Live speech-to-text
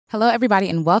Hello, everybody,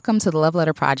 and welcome to the Love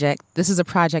Letter Project. This is a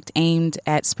project aimed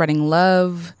at spreading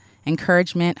love,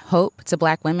 encouragement, hope to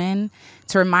Black women,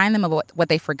 to remind them of what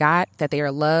they forgot, that they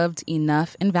are loved,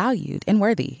 enough, and valued, and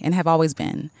worthy, and have always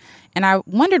been. And I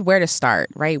wondered where to start,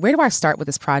 right? Where do I start with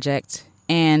this project?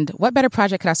 And what better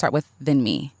project could I start with than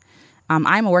me?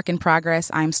 I'm a work in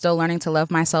progress. I'm still learning to love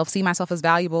myself, see myself as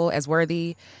valuable, as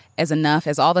worthy, as enough,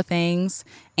 as all the things.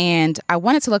 And I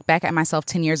wanted to look back at myself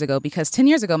 10 years ago because 10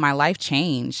 years ago, my life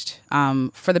changed.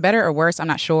 For the better or worse, I'm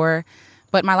not sure.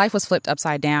 But my life was flipped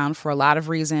upside down for a lot of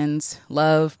reasons: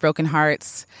 love, broken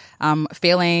hearts,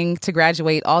 failing to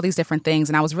graduate, all these different things.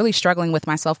 And I was really struggling with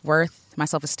my self-worth, my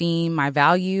self-esteem, my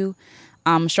value.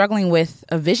 Struggling with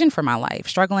a vision for my life,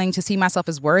 struggling to see myself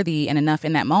as worthy and enough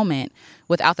in that moment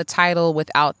without the title,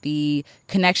 without the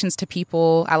connections to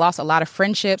people. I lost a lot of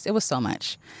friendships. It was so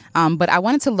much. But I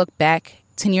wanted to look back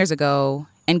 10 years ago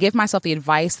and give myself the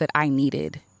advice that I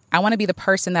needed. I want to be the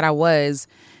person that I was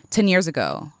 10 years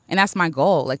ago. And that's my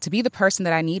goal, like to be the person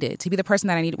that I needed, to be the person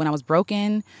that I needed when I was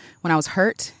broken, when I was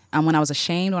hurt, when I was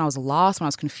ashamed, when I was lost, when I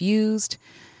was confused,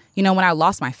 when I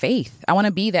lost my faith. I want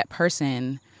to be that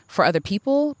person for other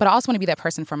people, but I also want to be that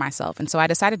person for myself. And so I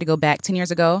decided to go back 10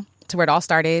 years ago to where it all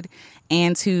started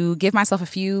and to give myself a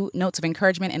few notes of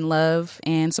encouragement and love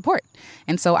and support.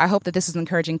 And so I hope that this is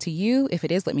encouraging to you. If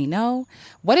it is, let me know.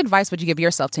 What advice would you give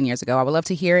yourself 10 years ago? I would love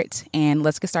to hear it. And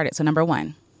let's get started. So number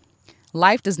one,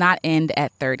 life does not end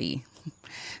at 30.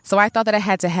 So I thought that I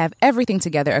had to have everything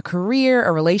together, a career,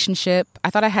 a relationship. I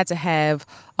thought I had to have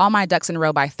all my ducks in a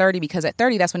row by 30 because at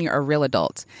 30, that's when you're a real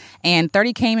adult. And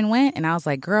 30 came and went, and I was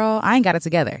like, girl, I ain't got it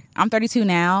together. I'm 32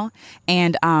 now,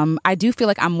 and I do feel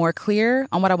like I'm more clear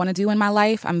on what I want to do in my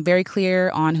life. I'm very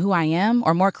clear on who I am,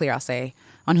 or more clear, I'll say,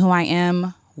 on who I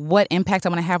am, what impact I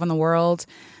want to have on the world.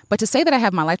 But to say that I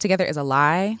have my life together is a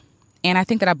lie. And I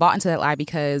think that I bought into that lie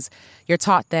because you're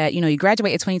taught that, you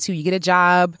graduate at 22, you get a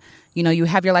job, you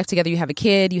have your life together, you have a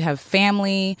kid, you have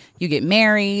family, you get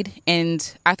married.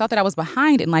 And I thought that I was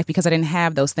behind in life because I didn't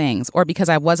have those things or because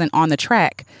I wasn't on the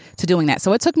track to doing that.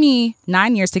 So it took me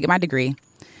 9 years to get my degree.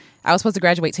 I was supposed to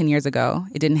graduate 10 years ago.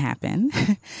 It didn't happen.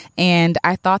 And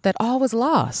I thought that all was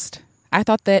lost. I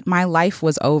thought that my life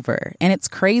was over. And it's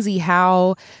crazy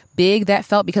how big that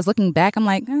felt because looking back, I'm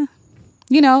like,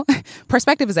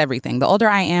 perspective is everything. The older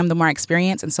I am, the more I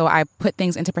experience. And so I put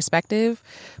things into perspective.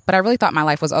 But I really thought my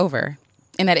life was over.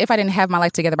 And that if I didn't have my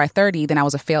life together by 30, then I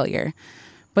was a failure.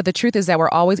 But the truth is that we're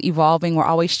always evolving. We're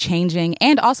always changing.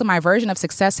 And also my version of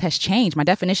success has changed. My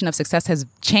definition of success has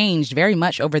changed very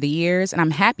much over the years. And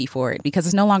I'm happy for it because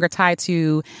it's no longer tied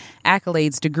to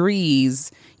accolades,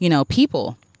 degrees,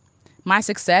 people. My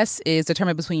success is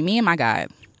determined between me and my God.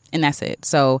 And that's it.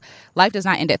 So life does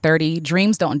not end at 30.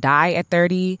 Dreams don't die at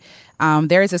 30.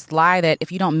 There is this lie that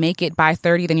if you don't make it by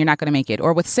 30, then you're not going to make it.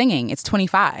 Or with singing, it's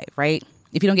 25, right?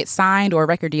 If you don't get signed or a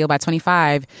record deal by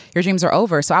 25, your dreams are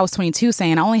over. So I was 22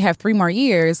 saying I only have 3 more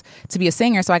years to be a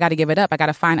singer, so I got to give it up. I got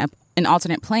to find an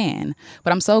alternate plan.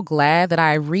 But I'm so glad that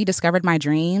I rediscovered my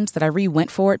dreams, that I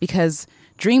went for it because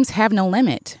dreams have no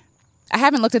limit. I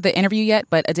haven't looked at the interview yet,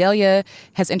 but Adelia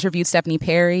has interviewed Stephanie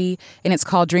Perry, and it's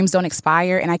called Dreams Don't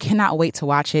Expire, and I cannot wait to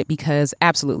watch it because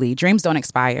absolutely, dreams don't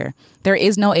expire. There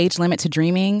is no age limit to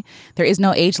dreaming. There is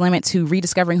no age limit to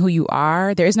rediscovering who you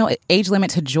are. There is no age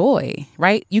limit to joy,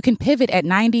 right? You can pivot at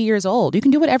 90 years old. You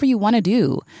can do whatever you want to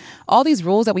do. All these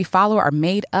rules that we follow are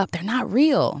made up. They're not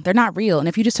real. They're not real. And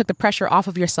if you just took the pressure off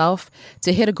of yourself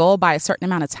to hit a goal by a certain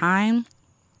amount of time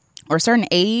or a certain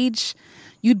age,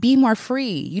 you'd be more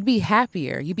free. You'd be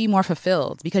happier. You'd be more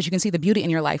fulfilled because you can see the beauty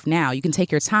in your life now. You can take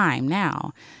your time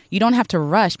now. You don't have to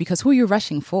rush because who are you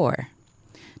rushing for?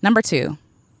 Number 2,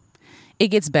 it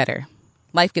gets better.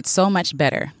 Life gets so much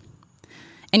better.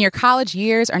 And your college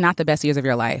years are not the best years of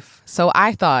your life. So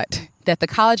I thought that the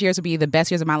college years would be the best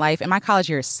years of my life, and my college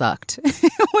years sucked.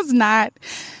 It was not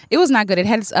good. It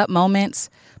had its up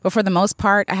moments, but for the most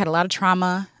part, I had a lot of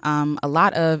trauma, a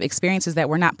lot of experiences that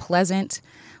were not pleasant.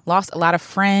 Lost a lot of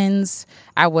friends.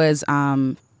 I was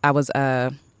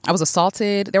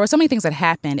assaulted. There were so many things that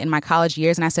happened in my college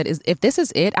years. And I said, if this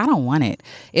is it, I don't want it.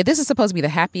 If this is supposed to be the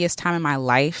happiest time in my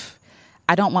life,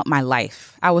 I don't want my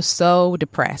life. I was so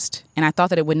depressed and I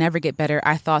thought that it would never get better.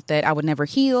 I thought that I would never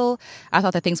heal. I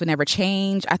thought that things would never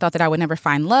change. I thought that I would never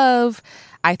find love.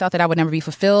 I thought that I would never be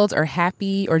fulfilled or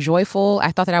happy or joyful.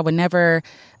 I thought that I would never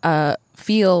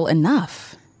feel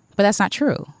enough. But that's not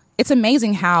true. It's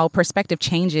amazing how perspective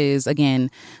changes, again,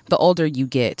 the older you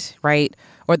get, right?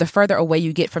 Or the further away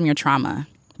you get from your trauma.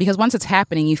 Because once it's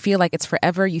happening, you feel like it's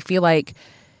forever. You feel like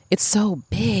It's so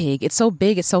big. It's so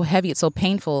big. It's so heavy. It's so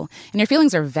painful. And your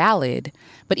feelings are valid.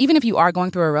 But even if you are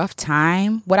going through a rough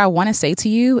time, what I want to say to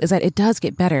you is that it does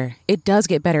get better. It does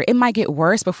get better. It might get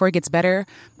worse before it gets better,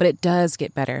 but it does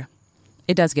get better.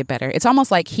 It does get better. It's almost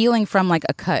like healing from like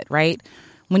a cut, right?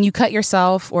 When you cut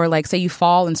yourself or like say you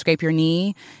fall and scrape your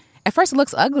knee, at first it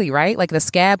looks ugly, right? Like the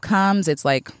scab comes, it's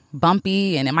like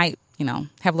bumpy and it might,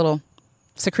 have little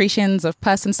secretions of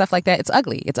pus and stuff like that. It's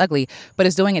ugly, but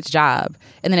it's doing its job.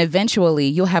 And then eventually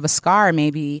you'll have a scar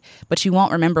maybe, but you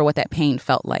won't remember what that pain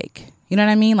felt like. You know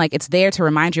what I mean? Like it's there to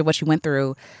remind you of what you went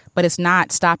through, but it's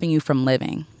not stopping you from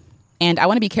living. And I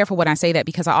want to be careful when I say that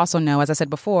because I also know, as I said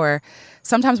before,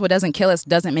 sometimes what doesn't kill us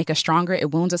doesn't make us stronger.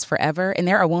 It wounds us forever. And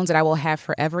there are wounds that I will have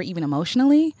forever, even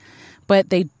emotionally. But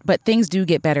things do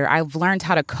get better. I've learned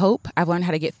how to cope. I've learned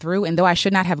how to get through. And though I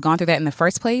should not have gone through that in the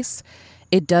first place,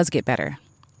 it does get better.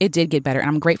 It did get better. And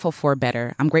I'm grateful for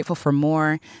better. I'm grateful for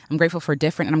more. I'm grateful for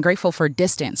different. And I'm grateful for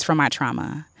distance from my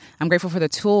trauma. I'm grateful for the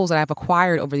tools that I've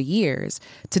acquired over the years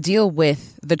to deal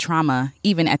with the trauma,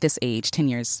 even at this age, 10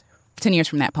 years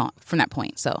from that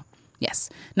point. So yes.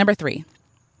 Number 3,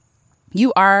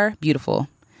 you are beautiful.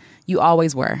 You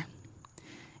always were.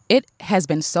 It has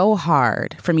been so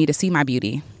hard for me to see my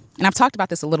beauty. And I've talked about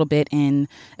this a little bit in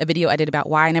a video I did about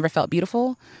why I never felt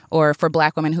beautiful, or for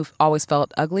Black women who've always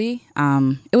felt ugly.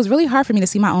 It was really hard for me to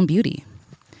see my own beauty.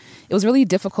 It was really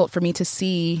difficult for me to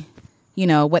see,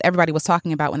 what everybody was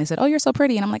talking about when they said, oh, you're so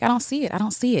pretty. And I'm like, I don't see it.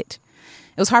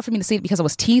 It was hard for me to see it because I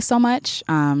was teased so much.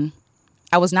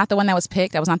 I was not the one that was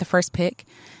picked. I was not the first pick.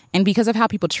 And because of how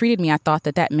people treated me, I thought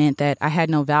that meant that I had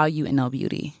no value and no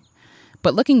beauty.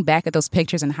 But looking back at those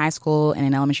pictures in high school and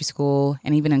in elementary school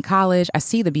and even in college, I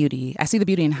see the beauty. I see the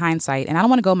beauty in hindsight. And I don't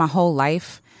want to go my whole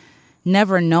life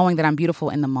never knowing that I'm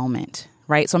beautiful in the moment,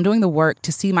 right? So I'm doing the work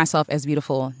to see myself as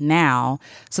beautiful now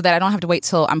so that I don't have to wait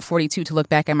till I'm 42 to look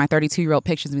back at my 32-year-old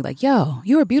pictures and be like, yo,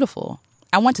 you were beautiful.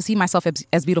 I want to see myself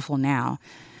as beautiful now.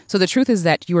 So the truth is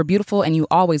that you were beautiful and you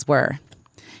always were.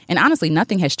 And honestly,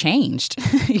 nothing has changed.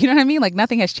 You know what I mean? Like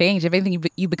nothing has changed. If anything,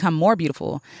 you become more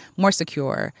beautiful, more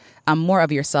secure, more of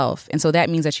yourself. And so that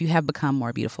means that you have become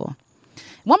more beautiful.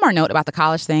 One more note about the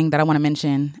college thing that I want to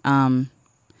mention.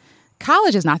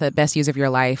 College is not the best years of your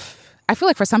life. I feel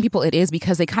like for some people it is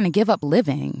because they kind of give up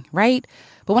living, right?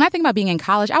 But when I think about being in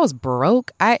college, I was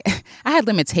broke. I had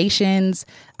limitations.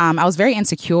 I was very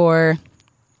insecure.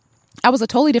 I was a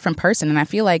totally different person. And I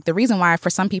feel like the reason why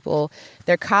for some people,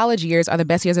 their college years are the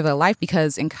best years of their life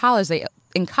because in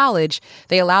college,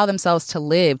 they allow themselves to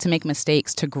live, to make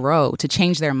mistakes, to grow, to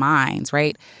change their minds,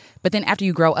 right? But then after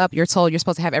you grow up, you're told you're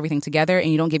supposed to have everything together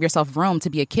and you don't give yourself room to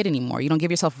be a kid anymore. You don't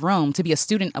give yourself room to be a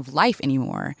student of life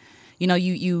anymore.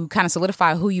 You kind of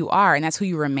solidify who you are and that's who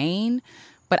you remain.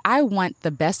 But I want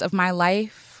the best of my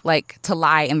life, like to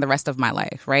lie in the rest of my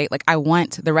life, right? Like I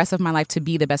want the rest of my life to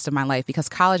be the best of my life because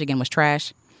college again was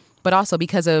trash, but also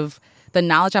because of the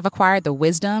knowledge I've acquired, the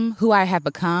wisdom, who I have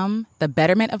become, the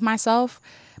betterment of myself,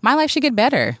 my life should get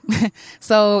better.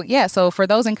 So for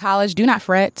those in college, do not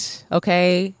fret,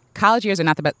 okay? College years are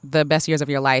not the best years of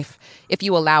your life if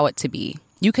you allow it to be.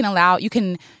 You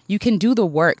can do the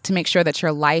work to make sure that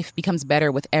your life becomes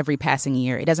better with every passing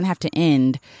year. It doesn't have to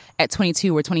end at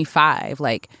 22 or 25.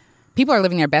 Like people are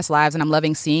living their best lives and I'm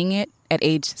loving seeing it at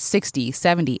age 60,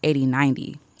 70, 80,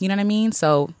 90. You know what I mean?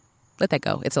 So let that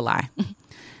go. It's a lie.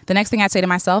 The next thing I'd say to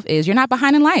myself is you're not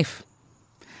behind in life.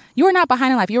 You are not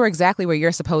behind in life. You are exactly where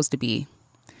you're supposed to be.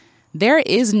 There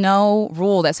is no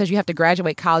rule that says you have to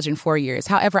graduate college in 4 years.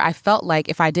 However, I felt like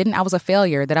if I didn't, I was a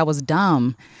failure, that I was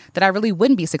dumb, that I really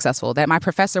wouldn't be successful, that my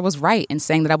professor was right in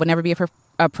saying that I would never be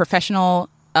a professional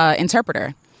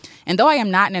interpreter. And though I am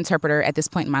not an interpreter at this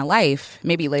point in my life,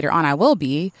 maybe later on I will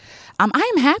be,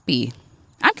 I am happy.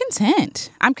 I'm content.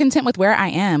 I'm content with where I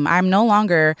am. I'm no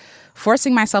longer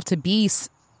forcing myself to be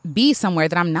somewhere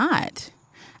that I'm not.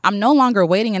 I'm no longer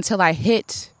waiting until I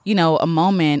hit, a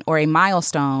moment or a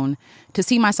milestone to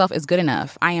see myself as good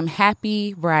enough. I am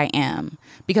happy where I am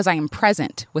because I am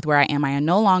present with where I am. I'm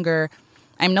no longer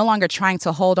trying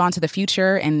to hold on to the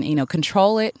future and,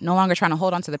 control it. No longer trying to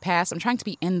hold on to the past. I'm trying to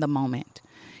be in the moment.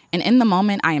 And in the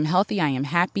moment, I am healthy. I am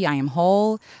happy. I am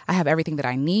whole. I have everything that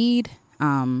I need.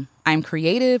 I'm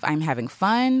creative. I'm having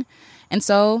fun. And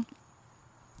so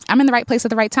I'm in the right place at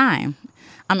the right time.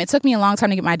 It took me a long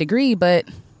time to get my degree, but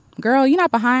girl, you're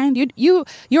not behind.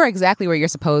 You're exactly where you're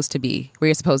supposed to be.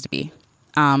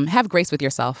 Have grace with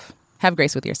yourself. Have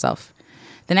grace with yourself.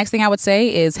 The next thing I would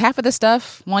say is half of the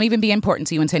stuff won't even be important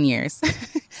to you in 10 years.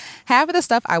 Half of the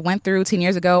stuff I went through 10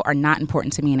 years ago are not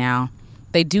important to me now.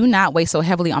 They do not weigh so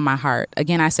heavily on my heart.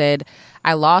 Again, I said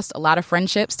I lost a lot of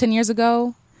friendships 10 years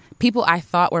ago. People I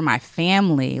thought were my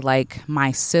family, like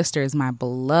my sisters, my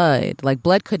blood. Like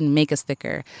blood couldn't make us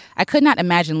thicker. I could not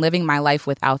imagine living my life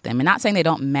without them. And not saying they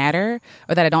don't matter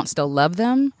or that I don't still love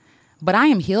them, but I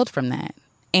am healed from that.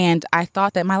 And I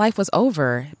thought that my life was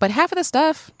over. But half of the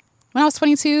stuff, when I was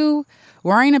 22,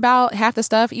 worrying about half the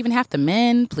stuff, even half the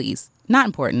men, please, not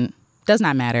important. Does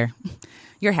not matter.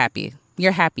 You're happy.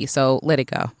 You're happy, so let it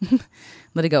go.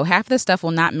 Let it go. Half of the stuff will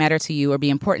not matter to you or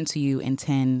be important to you in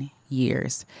 10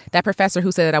 years. That professor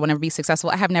who said that I would never be successful,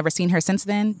 I have never seen her since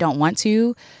then, don't want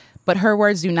to, but her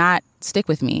words do not stick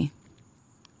with me.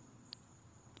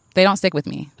 They don't stick with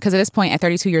me because at this point, at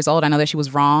 32 years old, I know that she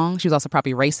was wrong. She was also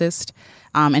probably racist,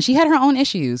 and she had her own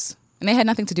issues, and they had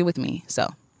nothing to do with me. So,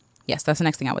 yes, that's the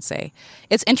next thing I would say.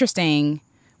 It's interesting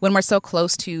when we're so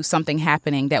close to something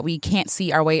happening that we can't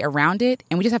see our way around it,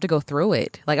 and we just have to go through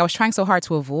it. Like I was trying so hard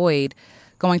to avoid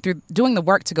doing the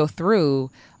work to go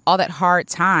through all that hard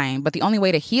time, but the only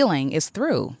way to healing is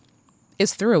through.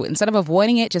 Instead of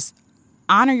avoiding it, just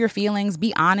honor your feelings,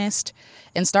 be honest,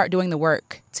 and start doing the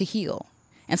work to heal.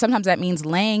 And sometimes that means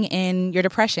laying in your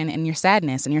depression and your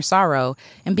sadness and your sorrow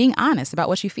and being honest about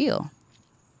what you feel.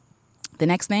 The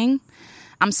next thing,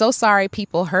 I'm so sorry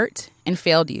people hurt and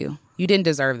failed you. You didn't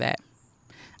deserve that.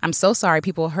 I'm so sorry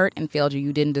people hurt and failed you.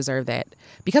 You didn't deserve that.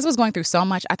 Because I was going through so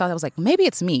much, I thought I was like, maybe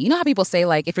it's me. You know how people say,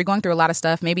 like, if you're going through a lot of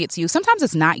stuff, maybe it's you. Sometimes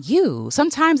it's not you.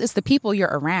 Sometimes it's the people you're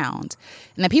around.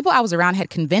 And the people I was around had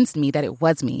convinced me that it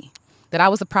was me, that I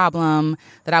was the problem,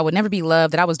 that I would never be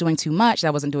loved, that I was doing too much, that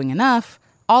I wasn't doing enough.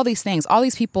 All these things, all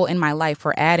these people in my life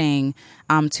were adding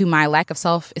to my lack of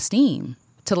self-esteem.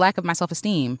 To the lack of my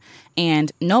self-esteem.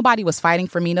 And nobody was fighting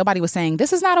for me. Nobody was saying,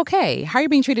 this is not okay. How you're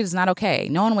being treated is not okay.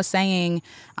 No one was saying,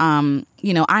 I'm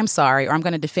sorry, or I'm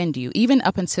going to defend you. Even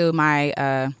up until my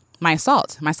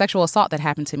assault, my sexual assault that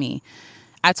happened to me.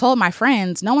 I told my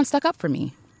friends, no one stuck up for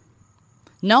me.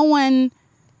 No one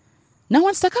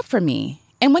stuck up for me.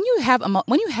 And when you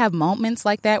have moments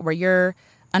like that where you're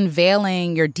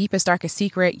unveiling your deepest, darkest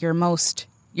secret,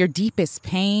 your deepest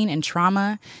pain and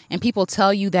trauma, and people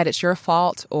tell you that it's your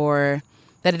fault or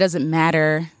that it doesn't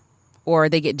matter, or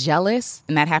they get jealous,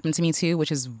 and that happened to me too,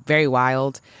 which is very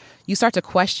wild, you start to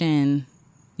question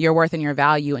your worth and your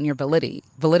value and your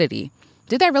validity.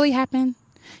 Did that really happen?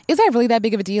 Is that really that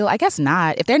big of a deal? I guess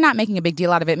not. If they're not making a big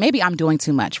deal out of it, maybe I'm doing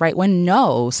too much, right? When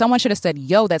no, someone should have said,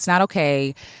 yo, that's not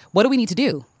okay. What do we need to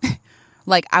do?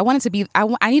 Like I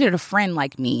needed a friend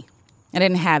like me. I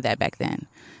didn't have that back then.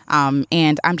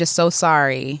 And I'm just so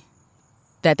sorry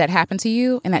that happened to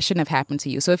you, and that shouldn't have happened to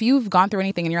you. So if you've gone through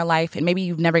anything in your life and maybe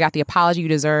you've never got the apology you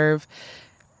deserve,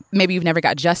 maybe you've never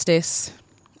got justice,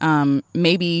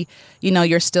 maybe,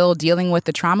 you're still dealing with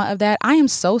the trauma of that. I am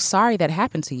so sorry that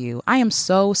happened to you. I am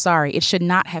so sorry. It should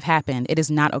not have happened. It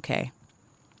is not okay.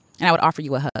 And I would offer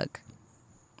you a hug.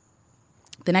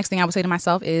 The next thing I would say to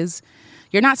myself is,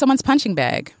 you're not someone's punching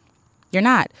bag. You're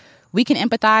not. We can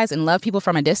empathize and love people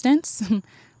from a distance,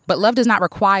 but love does not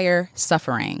require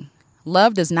suffering.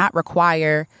 Love does not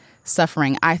require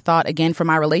suffering. I thought, again, for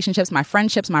my relationships, my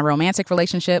friendships, my romantic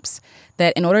relationships,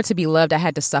 that in order to be loved, I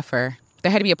had to suffer.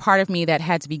 There had to be a part of me that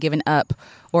had to be given up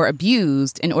or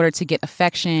abused in order to get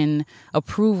affection,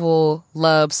 approval,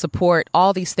 love, support,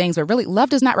 all these things. But really, love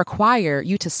does not require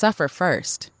you to suffer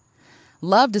first.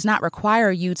 Love does not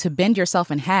require you to bend yourself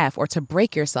in half or to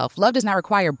break yourself. Love does not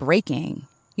require breaking.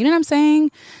 You know what I'm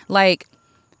saying?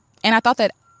 And I thought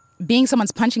that being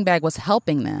someone's punching bag was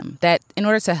helping them, that in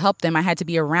order to help them, I had to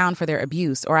be around for their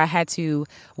abuse, or I had to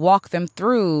walk them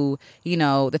through,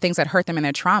 the things that hurt them in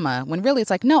their trauma, when really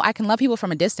it's like, no, I can love people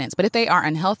from a distance. But if they are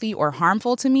unhealthy or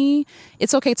harmful to me,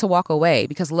 it's okay to walk away,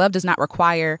 because love does not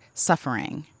require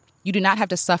suffering. You do not have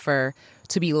to suffer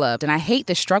to be loved. And I hate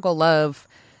the struggle love,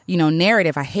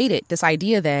 narrative. I hate it. This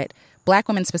idea that Black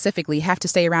women specifically have to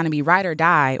stay around and be ride or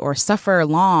die or suffer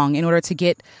long in order to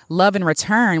get love in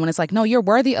return, when it's like, no, you're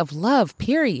worthy of love,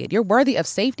 period. You're worthy of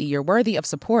safety. You're worthy of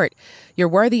support. You're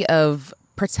worthy of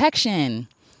protection.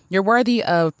 You're worthy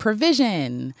of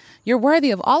provision. You're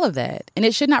worthy of all of that. And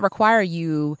it should not require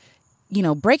you,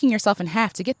 breaking yourself in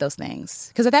half to get those things.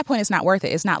 Because at that point, it's not worth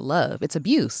it. It's not love. It's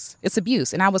abuse. It's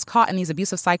abuse. And I was caught in these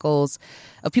abusive cycles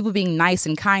of people being nice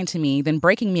and kind to me, then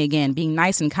breaking me again, being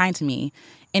nice and kind to me.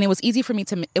 And it was easy for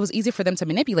them to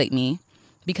manipulate me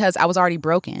because I was already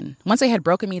broken. Once they had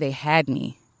broken me, they had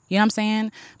me. You know what I'm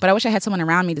saying? But I wish I had someone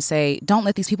around me to say, don't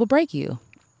let these people break you.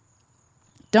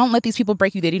 Don't let these people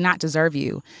break you. They do not deserve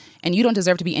you. And you don't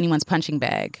deserve to be anyone's punching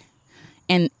bag.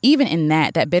 And even in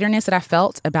that bitterness that I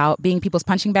felt about being people's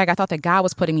punching bag, I thought that God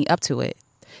was putting me up to it,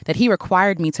 that he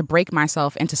required me to break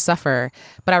myself and to suffer.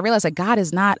 But I realized that God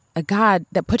is not a God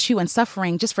that puts you in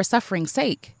suffering just for suffering's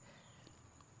sake.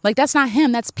 Like, that's not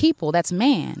him. That's people. That's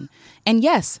man. And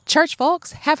yes, church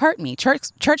folks have hurt me.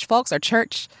 Church folks or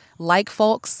church-like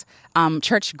folks,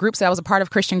 church groups that I was a part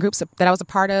of, Christian groups that I was a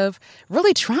part of,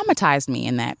 really traumatized me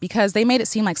in that, because they made it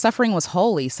seem like suffering was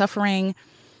holy. Suffering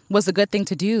was a good thing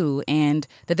to do, and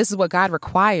that this is what God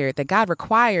required, that God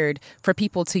required for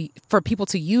people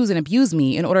to use and abuse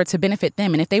me in order to benefit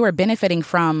them. And if they were benefiting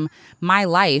from my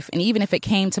life, and even if it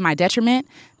came to my detriment,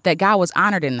 that God was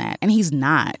honored in that. And he's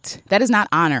not. That is not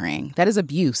honoring. That is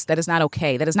abuse. That is not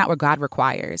okay. That is not what God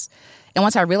requires. And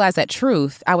once I realized that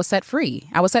truth, I was set free.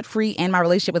 I was set free, and my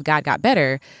relationship with God got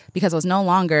better, because I was no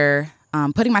longer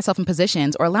putting myself in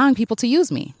positions or allowing people to use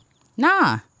me.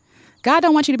 Nah. God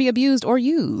don't want you to be abused or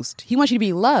used. He wants you to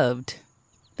be loved.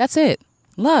 That's it.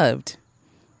 Loved.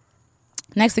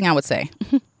 Next thing I would say,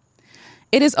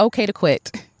 it is okay to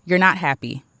quit. You're not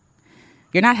happy.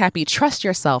 You're not happy. Trust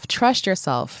yourself. Trust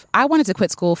yourself. I wanted to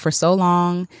quit school for so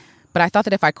long, but I thought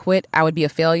that if I quit, I would be a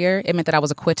failure. It meant that I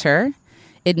was a quitter.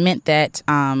 It meant that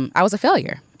I was a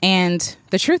failure. And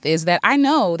the truth is that I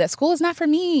know that school is not for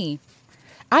me.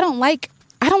 I don't like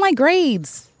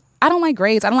grades. I don't like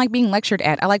grades. I don't like being lectured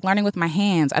at. I like learning with my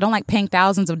hands. I don't like paying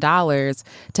thousands of dollars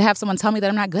to have someone tell me that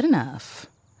I'm not good enough.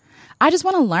 I just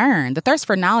want to learn. The thirst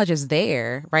for knowledge is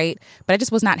there, right? But I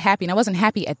just was not happy. And I wasn't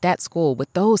happy at that school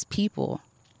with those people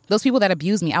that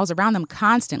abused me. I was around them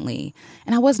constantly,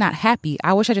 and I was not happy.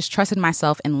 I wish I just trusted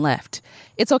myself and left.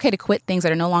 It's okay to quit things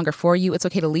that are no longer for you. It's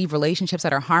okay to leave relationships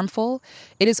that are harmful.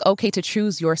 It is okay to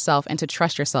choose yourself and to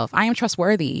trust yourself. I am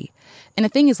trustworthy. And the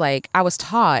thing is, like, I was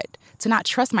taught to not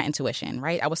trust my intuition,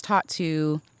 right? I was taught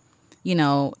to,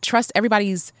 trust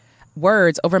everybody's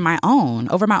words over my own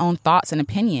thoughts and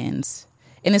opinions.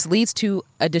 And this leads to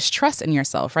a distrust in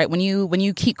yourself, right? When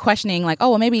you keep questioning, like,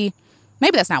 oh, well, maybe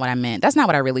that's not what I meant. That's not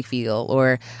what I really feel.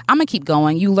 Or I'm going to keep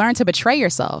going. You learn to betray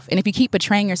yourself. And if you keep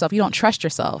betraying yourself, you don't trust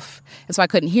yourself. And so I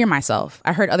couldn't hear myself.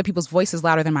 I heard other people's voices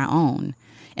louder than my own.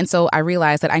 And so I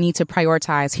realized that I need to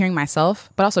prioritize hearing myself,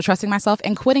 but also trusting myself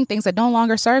and quitting things that no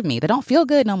longer serve me. They don't feel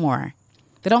good no more.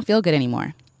 They don't feel good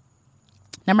anymore.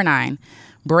 Number 9,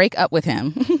 break up with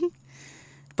him.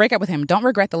 Break up with him. Don't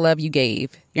regret the love you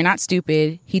gave. You're not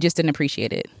stupid. He just didn't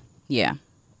appreciate it. Yeah,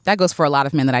 that goes for a lot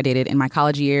of men that I dated in my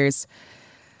college years.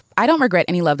 I don't regret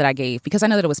any love that I gave, because I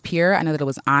know that it was pure. I know that it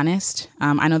was honest.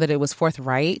 I know that it was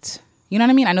forthright. You know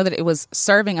what I mean? I know that it was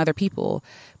serving other people.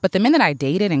 But the men that I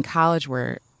dated in college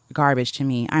were garbage to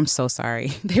me. I'm so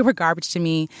sorry. They were garbage to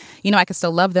me. I could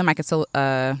still love them. I could still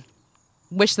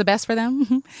wish the best for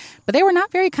them. But they were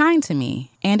not very kind to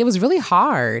me. And it was really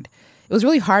hard. It was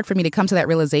really hard for me to come to that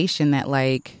realization that,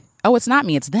 like, oh, it's not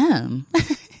me, it's them.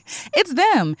 It's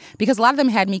them. Because a lot of them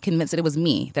had me convinced that it was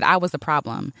me, that I was the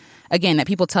problem. Again, that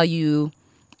people tell you,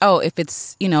 oh, if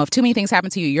it's, if too many things happen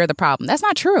to you, you're the problem. That's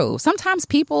not true. Sometimes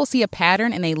people see a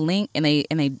pattern and they link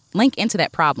into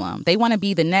that problem. They want to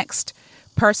be the next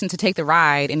person to take the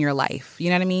ride in your life. You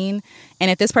know what I mean? And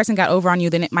if this person got over on you,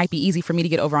 then it might be easy for me to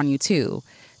get over on you too.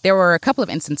 There were a couple of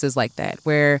instances like that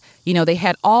where, they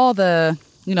had all the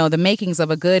makings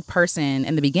of a good person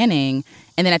in the beginning.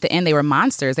 And then at the end, they were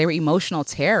monsters. They were emotional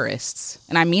terrorists.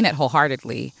 And I mean it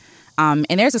wholeheartedly. And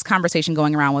there's this conversation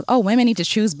going around with, oh, women need to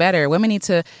choose better.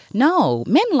 No,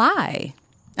 men lie.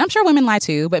 I'm sure women lie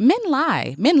too, but men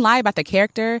lie. Men lie about their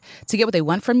character to get what they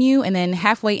want from you. And then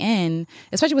halfway in,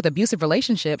 especially with abusive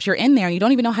relationships, you're in there and you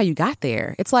don't even know how you got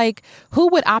there. It's like, who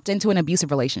would opt into an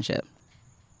abusive relationship?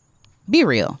 Be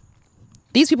real.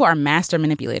 These people are master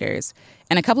manipulators.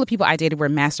 And a couple of people I dated were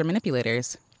master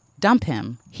manipulators. Dump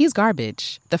him. He's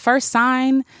garbage. The first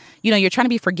sign, you're trying to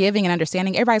be forgiving and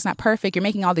understanding. Everybody's not perfect. You're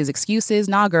making all these excuses.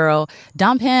 Nah, girl.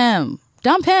 Dump him.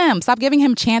 Dump him. Stop giving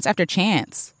him chance after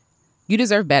chance. You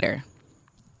deserve better.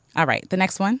 All right. The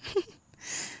next one.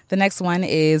 The next one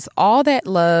is, all that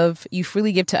love you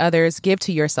freely give to others, give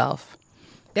to yourself.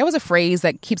 There was a phrase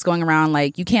that keeps going around,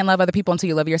 like, you can't love other people until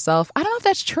you love yourself. I don't know if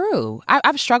that's true.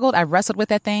 I've struggled. I've wrestled with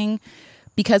that thing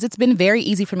because it's been very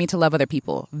easy for me to love other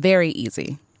people. Very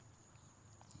easy.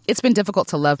 It's been difficult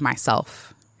to love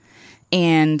myself.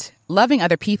 And loving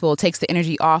other people takes the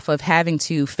energy off of having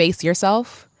to face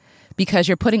yourself, because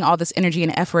you're putting all this energy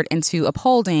and effort into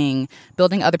upholding,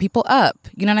 building other people up.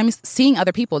 You know what I mean? Seeing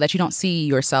other people that you don't see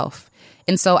yourself.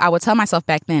 And so I would tell myself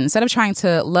back then, instead of trying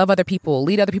to love other people,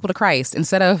 lead other people to Christ,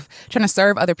 instead of trying to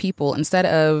serve other people, instead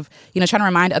of, trying to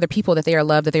remind other people that they are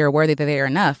loved, that they are worthy, that they are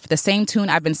enough, the same tune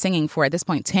I've been singing for at this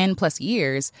point 10 plus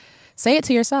years, say it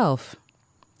to yourself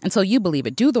until you believe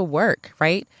it. Do the work,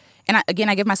 right? And I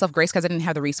give myself grace because I didn't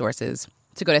have the resources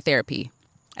to go to therapy.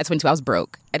 At 22, I was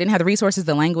broke. I didn't have the resources,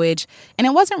 the language, and it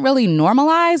wasn't really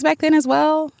normalized back then as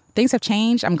well. Things have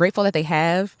changed. I'm grateful that they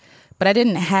have. but I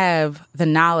didn't have the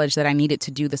knowledge that I needed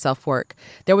to do the self-work.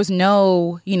 There was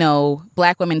no,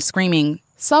 Black women screaming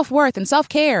self-worth and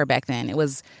self-care back then. It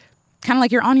was kind of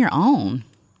like you're on your own.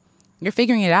 You're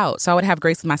figuring it out. So I would have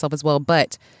grace with myself as well.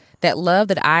 But that love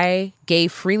that I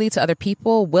gave freely to other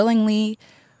people, willingly,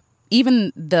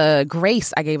 even the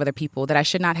grace I gave other people that I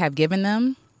should not have given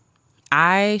them,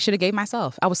 I should have gave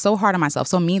myself. I was so hard on myself,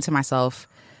 so mean to myself.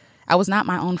 I was not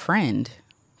my own friend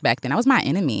back then. I was my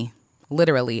enemy,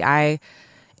 literally.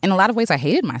 In a lot of ways, I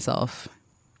hated myself.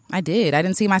 I did. I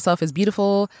didn't see myself as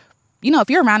beautiful. If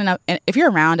you're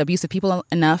around abusive people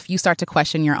enough, you start to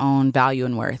question your own value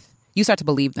and worth. You start to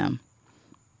believe them.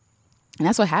 And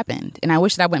that's what happened. And I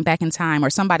wish that I went back in time, or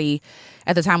somebody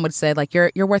at the time would have said, like,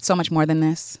 you're worth so much more than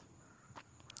this.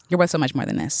 You're worth so much more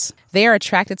than this. They are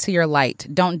attracted to your light.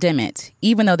 Don't dim it,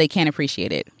 even though they can't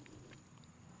appreciate it.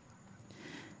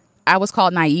 I was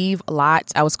called naive a lot.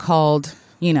 I was called,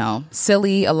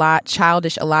 silly a lot,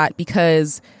 childish a lot,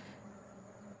 because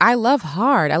I love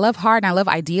hard. I love hard and I love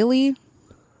ideally.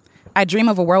 I dream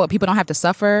of a world where people don't have to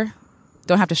suffer,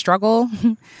 don't have to struggle,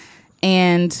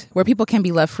 and where people can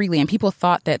be loved freely. And people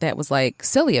thought that was like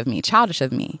silly of me, childish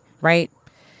of me, right?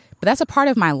 But that's a part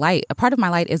of my light. A part of my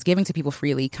light is giving to people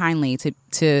freely, kindly,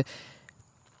 to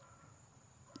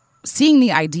seeing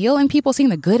the ideal in people, seeing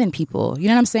the good in people. You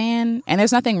know what I'm saying? And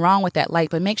there's nothing wrong with that light,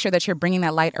 but make sure that you're bringing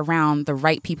that light around the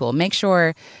right people. Make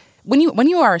sure when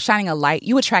you are shining a light,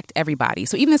 you attract everybody.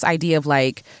 So even this idea of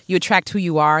like you attract who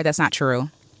you are, that's not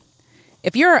true.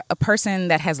 If you're a person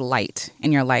that has light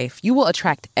in your life, you will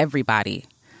attract everybody.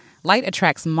 Light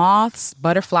attracts moths,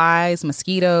 butterflies,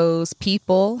 mosquitoes,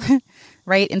 people,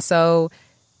 right? And so,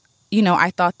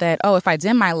 I thought that, if I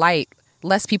dim my light,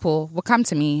 less people will come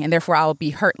to me and therefore I'll be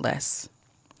hurt less.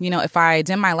 If I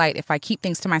dim my light, if I keep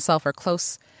things to myself or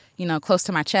close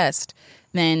to my chest,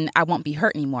 then I won't be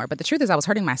hurt anymore. But the truth is I was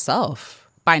hurting myself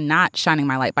by not shining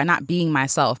my light, by not being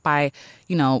myself, by,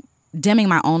 dimming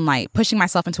my own light, pushing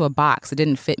myself into a box that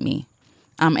didn't fit me.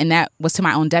 And that was to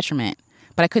my own detriment.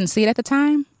 But I couldn't see it at the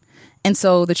time. And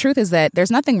so the truth is that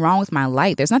there's nothing wrong with my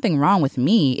light. There's nothing wrong with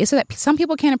me. It's that some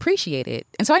people can't appreciate it.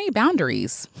 And so I need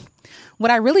boundaries.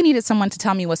 What I really needed someone to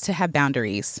tell me was to have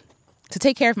boundaries, to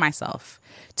take care of myself,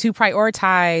 to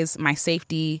prioritize my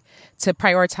safety, to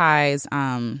prioritize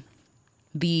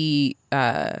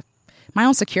my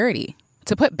own security,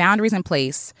 to put boundaries in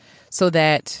place so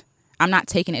that I'm not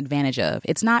taken advantage of.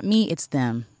 It's not me, it's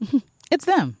them. It's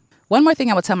them. One more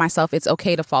thing I would tell myself, it's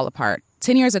okay to fall apart.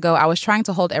 10 years ago, I was trying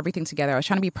to hold everything together. I was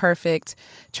trying to be perfect,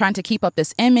 trying to keep up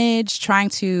this image, trying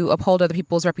to uphold other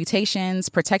people's reputations,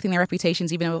 protecting their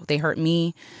reputations, even though they hurt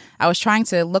me. I was trying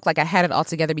to look like I had it all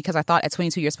together because I thought at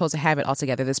 22 you're supposed to have it all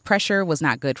together. This pressure was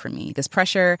not good for me. This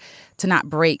pressure to not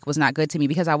break was not good to me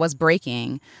because I was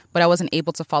breaking, but I wasn't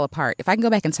able to fall apart. If I can go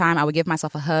back in time, I would give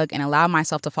myself a hug and allow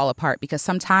myself to fall apart because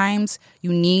sometimes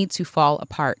you need to fall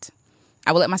apart.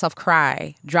 I would let myself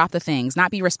cry, drop the things, not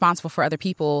be responsible for other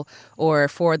people or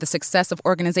for the success of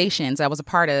organizations I was a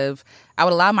part of. I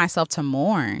would allow myself to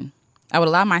mourn. I would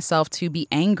allow myself to be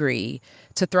angry,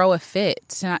 to throw a fit,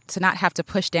 to not have to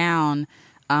push down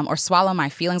or swallow my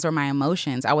feelings or my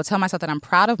emotions. I would tell myself that I'm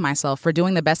proud of myself for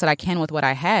doing the best that I can with what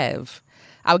I have.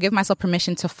 I would give myself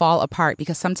permission to fall apart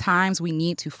because sometimes we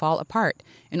need to fall apart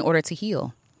in order to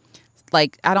heal.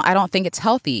 Like, I don't think it's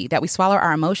healthy that we swallow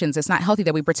our emotions. It's not healthy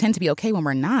that we pretend to be okay when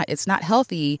we're not. It's not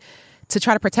healthy to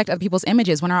try to protect other people's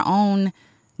images when our own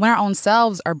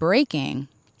selves are breaking.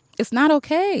 It's not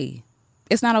okay.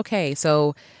 It's not okay.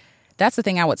 So that's the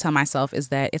thing I would tell myself is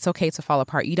that it's okay to fall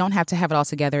apart. You don't have to have it all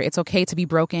together. It's okay to be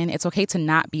broken. It's okay to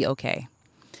not be okay.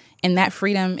 And that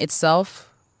freedom itself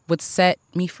would set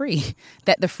me free.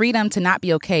 That the freedom to not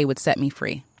be okay would set me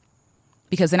free.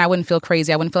 Because then I wouldn't feel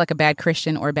crazy. I wouldn't feel like a bad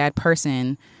Christian or a bad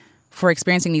person for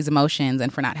experiencing these emotions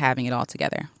and for not having it all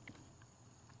together.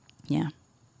 Yeah.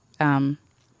 And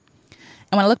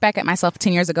when I look back at myself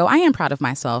 10 years ago, I am proud of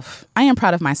myself. I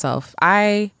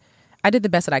did the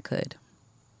best that I could.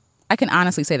 I can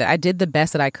honestly say that I did the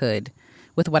best that I could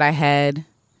with what I had.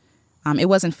 It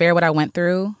wasn't fair what I went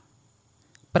through,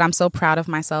 but I'm so proud of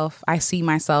myself. I see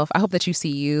myself. I hope that you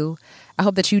see you. I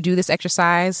hope that you do this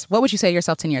exercise. What would you say to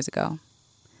yourself 10 years ago?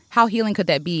 How healing could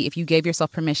that be if you gave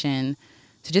yourself permission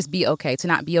to just be okay, to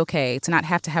not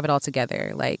have to have it all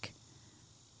together? Like,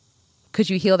 could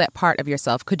you heal that part of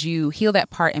yourself? Could you heal that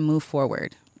part and move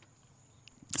forward?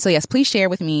 So yes, please share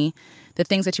with me the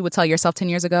things that you would tell yourself 10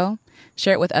 years ago.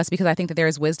 Share it with us because I think that there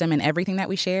is wisdom in everything that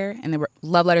we share and the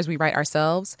love letters we write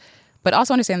ourselves. But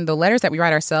also understand the letters that we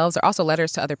write ourselves are also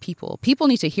letters to other people. People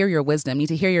need to hear your wisdom, need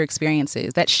to hear your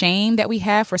experiences. That shame that we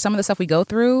have for some of the stuff we go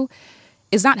through,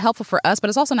 is not helpful for us, but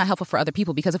it's also not helpful for other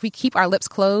people, because if we keep our lips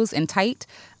closed and tight,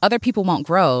 other people won't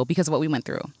grow because of what we went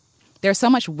through. There's so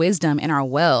much wisdom in our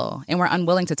well, and we're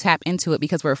unwilling to tap into it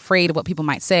because we're afraid of what people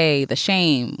might say, the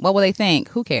shame. What will they think?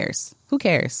 Who cares? Who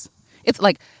cares? It's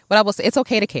like what I will say. It's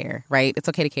okay to care, right? It's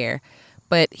okay to care.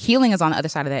 But healing is on the other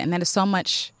side of that. And that is so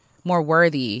much more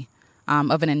worthy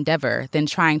of an endeavor than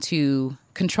trying to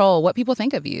control what people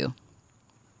think of you.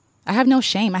 I have no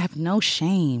shame. I have no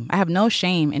shame. I have no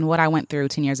shame in what I went through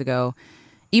 10 years ago,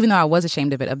 even though I was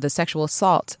ashamed of it, of the sexual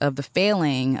assault, of the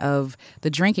failing, of the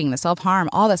drinking, the self-harm,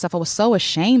 all that stuff. I was so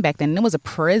ashamed back then. And it was a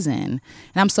prison. And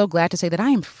I'm so glad to say that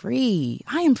I am free.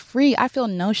 I am free. I feel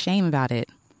no shame about it.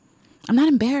 I'm not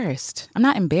embarrassed. I'm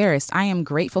not embarrassed. I am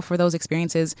grateful for those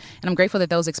experiences. And I'm grateful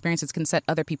that those experiences can set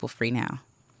other people free now.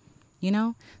 You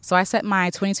know, so I set my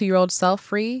 22-year-old self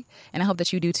free, and I hope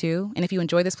that you do too. And if you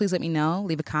enjoy this, please let me know.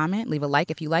 Leave a comment, leave a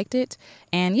like if you liked it.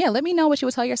 And yeah, let me know what you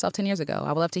would tell yourself 10 years ago.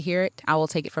 I would love to hear it. I will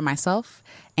take it for myself.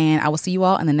 And I will see you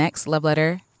all in the next Love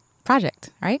Letter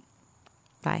project. All right?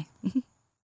 Bye.